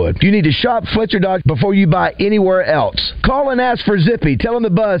Sherwood. You need to shop Fletcher Dodge before you buy anywhere else. Call and ask for Zippy. Tell them the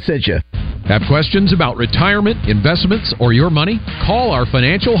Buzz sent you. Have questions about retirement, investments, or your money? Call our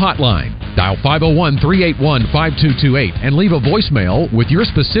financial hotline. Dial 501-381-5228 and leave a voicemail with your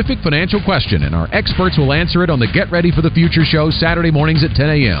specific financial question, and our experts will answer it on the Get Ready for the Future show Saturday mornings at 10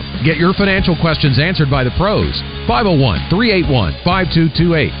 a.m. Get your financial questions answered by the pros.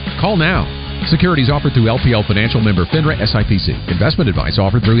 501-381-5228. Call now. Securities offered through LPL Financial, member FINRA SIPC. Investment advice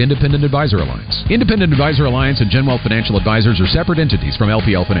offered through Independent Advisor Alliance. Independent Advisor Alliance and GenWealth Financial Advisors are separate entities from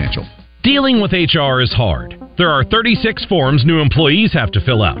LPL Financial. Dealing with HR is hard. There are 36 forms new employees have to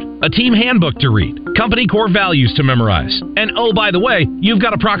fill out, a team handbook to read, company core values to memorize, and oh, by the way, you've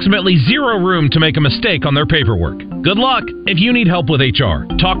got approximately zero room to make a mistake on their paperwork. Good luck. If you need help with HR,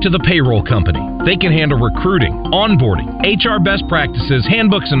 talk to the payroll company. They can handle recruiting, onboarding, HR best practices,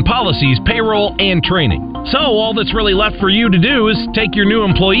 handbooks and policies, payroll, and training. So all that's really left for you to do is take your new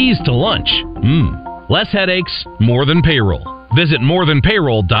employees to lunch. Less headaches, more than payroll. Visit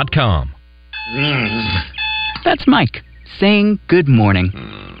morethanpayroll.com. That's Mike saying good morning.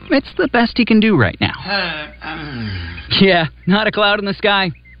 It's the best he can do right now. Yeah, not a cloud in the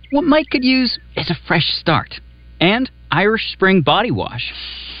sky. What Mike could use is a fresh start. And Irish Spring Body Wash.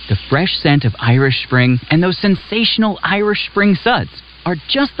 The fresh scent of Irish Spring and those sensational Irish Spring suds are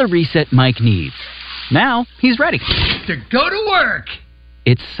just the reset Mike needs. Now he's ready to go to work.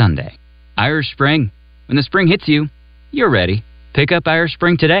 It's Sunday. Irish Spring. When the spring hits you, you're ready. Pick up Irish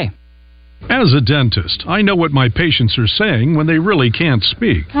Spring today. As a dentist, I know what my patients are saying when they really can't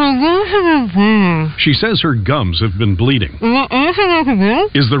speak. She says her gums have been bleeding.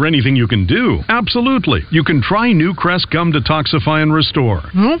 Is there anything you can do? Absolutely. You can try New Crest Gum Detoxify and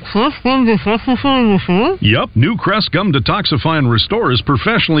Restore. Yep, New Crest Gum Detoxify and Restore is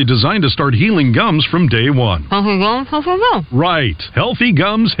professionally designed to start healing gums from day one. Right. Healthy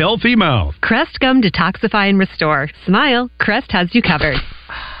gums, healthy mouth. Crest Gum Detoxify and Restore. Smile, Crest has you covered.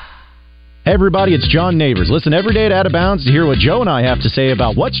 Hey everybody, it's John Neighbors. Listen every day at Out of Bounds to hear what Joe and I have to say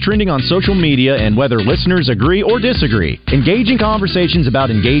about what's trending on social media and whether listeners agree or disagree. Engaging conversations about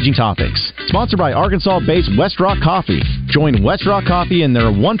engaging topics. Sponsored by Arkansas-based West Rock Coffee. Join West Rock Coffee and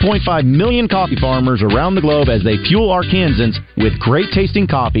their 1.5 million coffee farmers around the globe as they fuel Arkansans with great tasting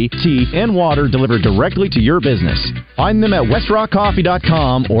coffee, tea, and water delivered directly to your business. Find them at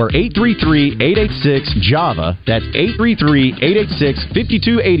westrockcoffee.com or 833-886-JAVA. That's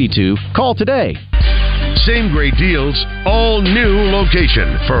 833-886-5282. Call today. Same great deals, all new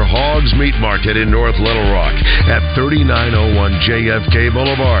location for Hogs Meat Market in North Little Rock at 3901 JFK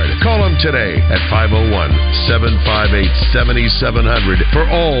Boulevard. Call them today at 501-758-7700 for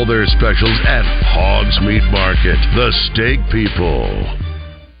all their specials at Hogs Meat Market, the steak people.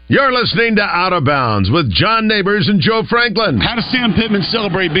 You're listening to Out of Bounds with John Neighbors and Joe Franklin. How does Sam Pittman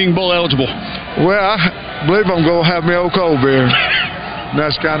celebrate being bowl eligible? Well, I believe I'm going to have my old cold beer. And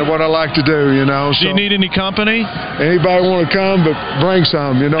that's kind of what I like to do, you know. Do you need any company? Anybody want to come, but bring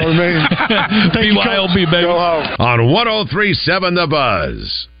some, you know what I mean? BYOB, baby. Go home. On 103.7 The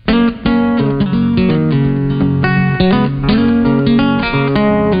Buzz.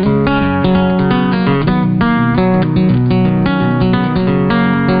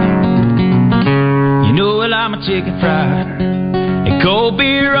 You know, well, I'm a chicken fried. A cold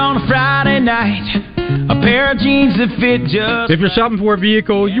beer on a Friday night. A pair of jeans that fit just. If you're shopping for a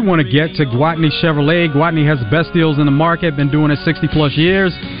vehicle you want to get to Gwatney Chevrolet, Gwatney has the best deals in the market, been doing it 60 plus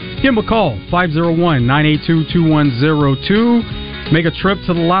years. Give them a call, 501-982-2102. Make a trip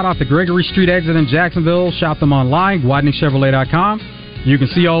to the lot off the Gregory Street exit in Jacksonville. Shop them online, GwatneyChevrolet.com. You can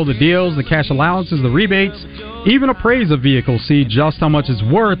see all the deals, the cash allowances, the rebates, even appraise a vehicle, see just how much it's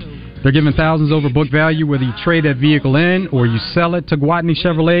worth. They're giving thousands over book value whether you trade that vehicle in or you sell it to Gwatney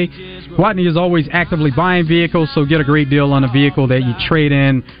Chevrolet. Gwatney is always actively buying vehicles, so get a great deal on a vehicle that you trade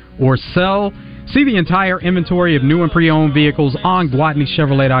in or sell. See the entire inventory of new and pre-owned vehicles on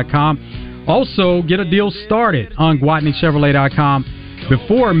GuatneyChevrolet.com. Also, get a deal started on GuatneyChevrolet.com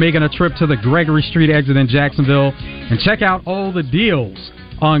before making a trip to the Gregory Street exit in Jacksonville. And check out all the deals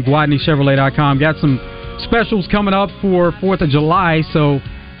on GuatneyChevrolet.com. Got some specials coming up for 4th of July, so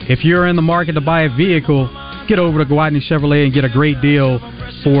if you're in the market to buy a vehicle, get over to Gwatney Chevrolet and get a great deal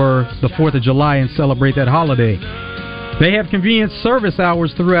for the 4th of July and celebrate that holiday. They have convenient service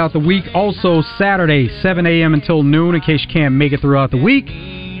hours throughout the week. Also, Saturday, 7 a.m. until noon, in case you can't make it throughout the week.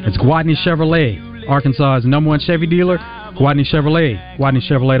 It's Gwatney Chevrolet, Arkansas's #1 Chevy dealer. Gwatney Chevrolet,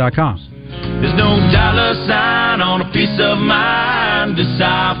 GwatneyChevrolet.com. There's no dollar sign on a piece of mind. This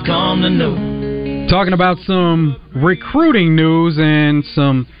I've come to know. Talking about some recruiting news and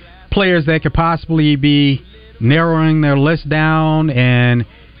some players that could possibly be narrowing their list down and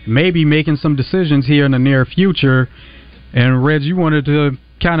maybe making some decisions here in the near future. And, Reg, you wanted to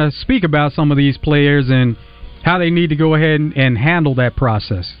kind of speak about some of these players and how they need to go ahead and handle that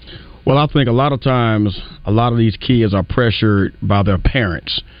process. Well, I think a lot of times, a lot of these kids are pressured by their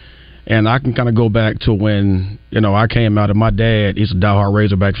parents. And I can kind of go back to when, I came out and my dad, he's a diehard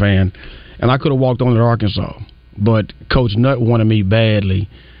Razorback fan, and I could have walked on to Arkansas. But Coach Nutt wanted me badly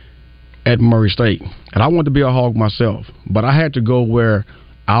at Murray State. And I wanted to be a Hog myself. But I had to go where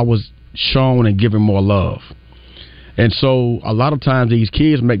I was shown and given more love. And so a lot of times these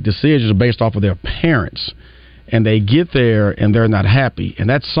kids make decisions based off of their parents. And they get there and they're not happy. And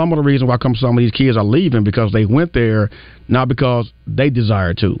that's some of the reason why some of these kids are leaving, because they went there not because they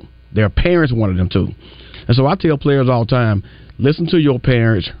desired to. Their parents wanted them to. And so I tell players all the time, listen to your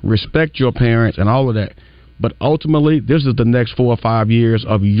parents, respect your parents, and all of that. But ultimately, this is the next 4 or 5 years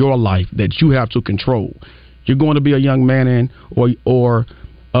of your life that you have to control. You're going to be a young man or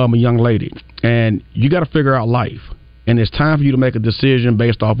a young lady. And you got to figure out life. And it's time for you to make a decision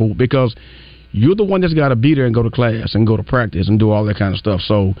based off of, because you're the one that's got to be there and go to class and go to practice and do all that kind of stuff.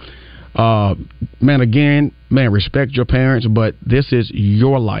 So, respect your parents, but this is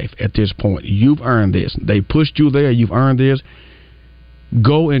your life at this point. You've earned this. They pushed you there. You've earned this.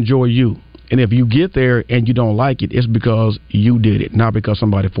 Go enjoy you. And if you get there and you don't like it, it's because you did it, not because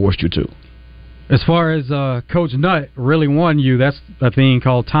somebody forced you to. As far as Coach Nutt really won you, that's a thing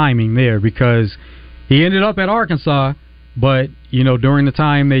called timing there, because he ended up at Arkansas, but, during the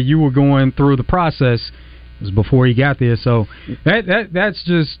time that you were going through the process, it was before he got there. So that's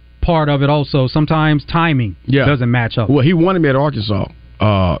just part of it also. Sometimes timing doesn't match up. Well, he wanted me at Arkansas.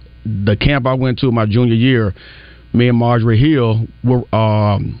 The camp I went to my junior year, me and Marjorie Hill were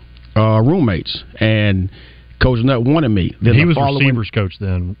roommates, and Coach Nutt wanted me. Then he was receivers coach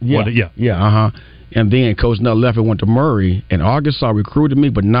then. And then Coach Nutt left and went to Murray, and Arkansas recruited me,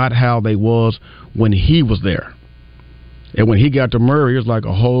 but not how they was when he was there. And when he got to Murray, it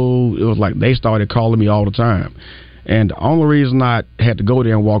was like they started calling me all the time. And the only reason I had to go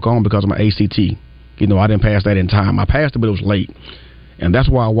there and walk on because of my ACT. I didn't pass that in time. I passed it, but it was late. And that's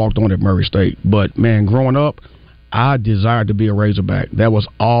why I walked on at Murray State. But, man, growing up, I desired to be a Razorback. That was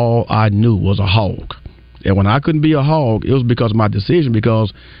all I knew was a Hog. And when I couldn't be a Hog, it was because of my decision,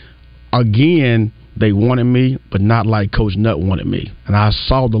 because, again, they wanted me, but not like Coach Nutt wanted me. And I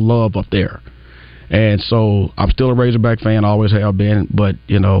saw the love up there. And so I'm still a Razorback fan, always have been, but,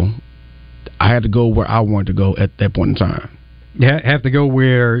 I had to go where I wanted to go at that point in time. You have to go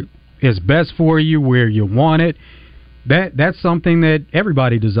where it's best for you, where you want it. That's something that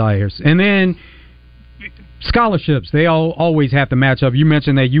everybody desires. And then scholarships, they always have to match up. You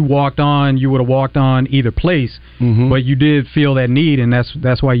mentioned that you would have walked on either place, but you did feel that need, and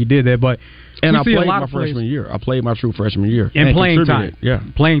that's why you did that. But and I played my freshman year. I played my true freshman year. And playing time. Yeah.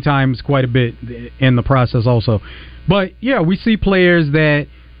 Playing time is quite a bit in the process also. But, we see players that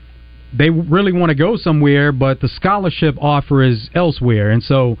they really want to go somewhere, but the scholarship offer is elsewhere. And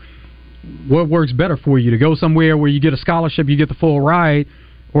so what works better for you, to go somewhere where you get a scholarship, you get the full ride,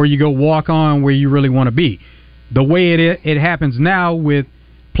 or you go walk on where you really want to be? The way it happens now with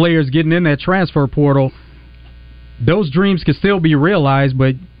players getting in that transfer portal, those dreams can still be realized,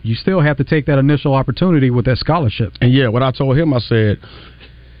 but you still have to take that initial opportunity with that scholarship. And what I told him, I said,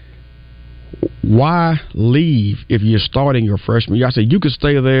 why leave if you're starting your freshman year? I said, you could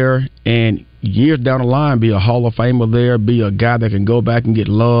stay there and years down the line be a Hall of Famer there, be a guy that can go back and get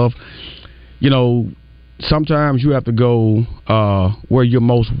love. Sometimes you have to go where you're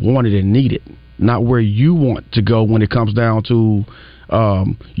most wanted and needed, not where you want to go when it comes down to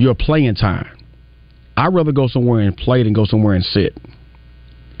your playing time. I'd rather go somewhere and play than go somewhere and sit.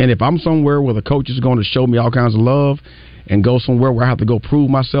 And if I'm somewhere where the coach is going to show me all kinds of love and go somewhere where I have to go prove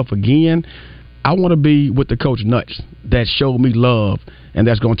myself again, I want to be with the Coach Nuts that showed me love and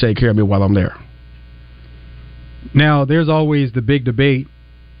that's going to take care of me while I'm there. Now, there's always the big debate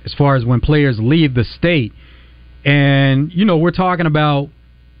as far as when players leave the state. And, we're talking about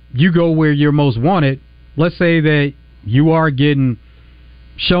you go where you're most wanted. Let's say that you are getting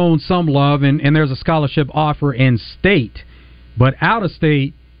shown some love and there's a scholarship offer in state. But out of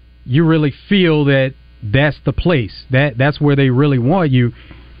state, you really feel that that's the place. That's where they really want you.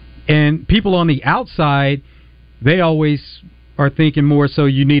 And people on the outside, they always are thinking more so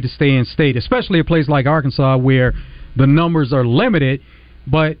you need to stay in state, especially a place like Arkansas where the numbers are limited.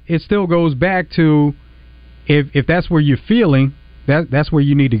 But it still goes back to if that's where you're feeling, that's where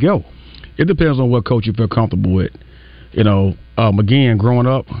you need to go. It depends on what coach you feel comfortable with. Again, growing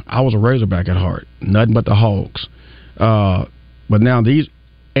up, I was a Razorback at heart, nothing but the Hogs. But now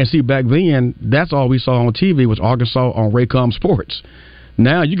back then, that's all we saw on TV was Arkansas on Raycom Sports.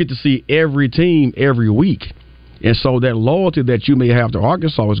 Now you get to see every team every week. And so that loyalty that you may have to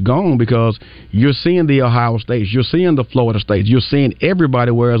Arkansas is gone because you're seeing the Ohio States, you're seeing the Florida States, you're seeing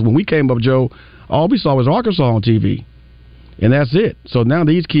everybody, whereas when we came up, Joe, all we saw was Arkansas on TV. And that's it. So now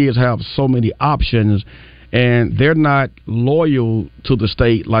these kids have so many options, and they're not loyal to the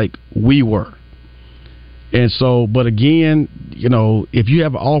state like we were. And so, but again, if you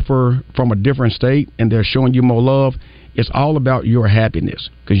have an offer from a different state and they're showing you more love, it's all about your happiness.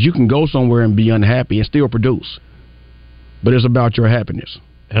 Because you can go somewhere and be unhappy and still produce. But it's about your happiness.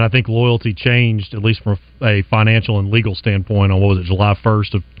 And I think loyalty changed, at least from a financial and legal standpoint, on, what was it, July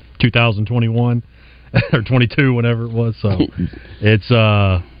 1st of 2021? Or 22, whatever it was. So it's,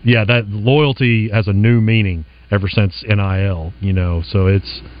 that loyalty has a new meaning ever since NIL, So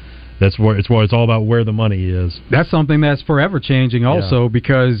it's all about where the money is. That's something that's forever changing also,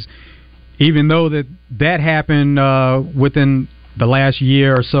 because even though that happened within the last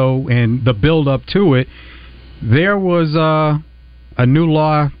year or so and the build up to it, there was a new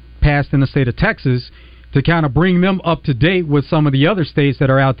law passed in the state of Texas to kind of bring them up to date with some of the other states that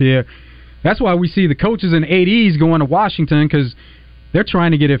are out there. That's why we see the coaches and ADs going to Washington, because they're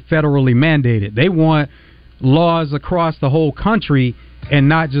trying to get it federally mandated. They want laws across the whole country and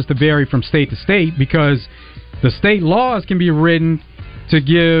not just to vary from state to state, because the state laws can be written to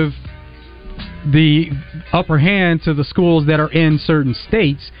give the upper hand to the schools that are in certain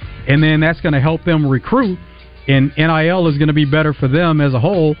states, and then that's going to help them recruit, and NIL is going to be better for them as a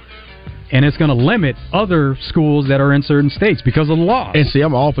whole, and it's going to limit other schools that are in certain states because of the law. And see,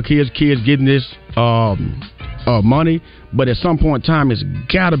 I'm all for kids getting this money, but at some point in time, it's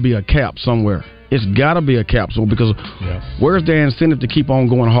got to be a cap somewhere. It's got to be a cap somewhere, because where's their incentive to keep on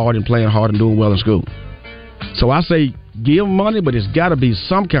going hard and playing hard and doing well in school? So I say give money, but it's got to be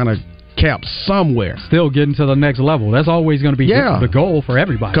some kind of cap somewhere. Still getting to the next level. That's always going to be the goal for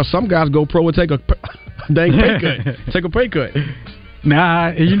everybody. Because some guys go pro and take a dang pay cut. Take a pay cut. Nah,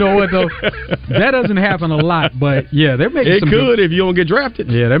 you know what though? That doesn't happen a lot, but they're making some good. If you don't get drafted.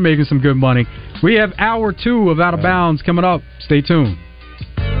 Yeah, they're making some good money. We have hour 2 of Out of Bounds coming up. Stay tuned.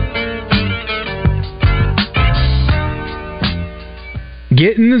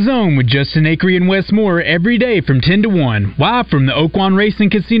 Get in the zone with Justin Acree and Wes Moore every day from 10 to 1, live from the Oaklawn Racing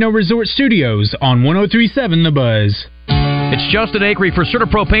Casino Resort Studios on 103.7 The Buzz. It's Justin Acree for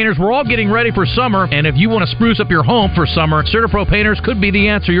CertaPro Painters. We're all getting ready for summer, and if you want to spruce up your home for summer, CertaPro Painters could be the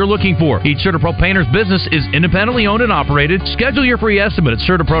answer you're looking for. Each CertaPro Painters business is independently owned and operated. Schedule your free estimate at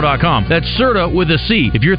CertaPro.com. That's Certa with a C. If you're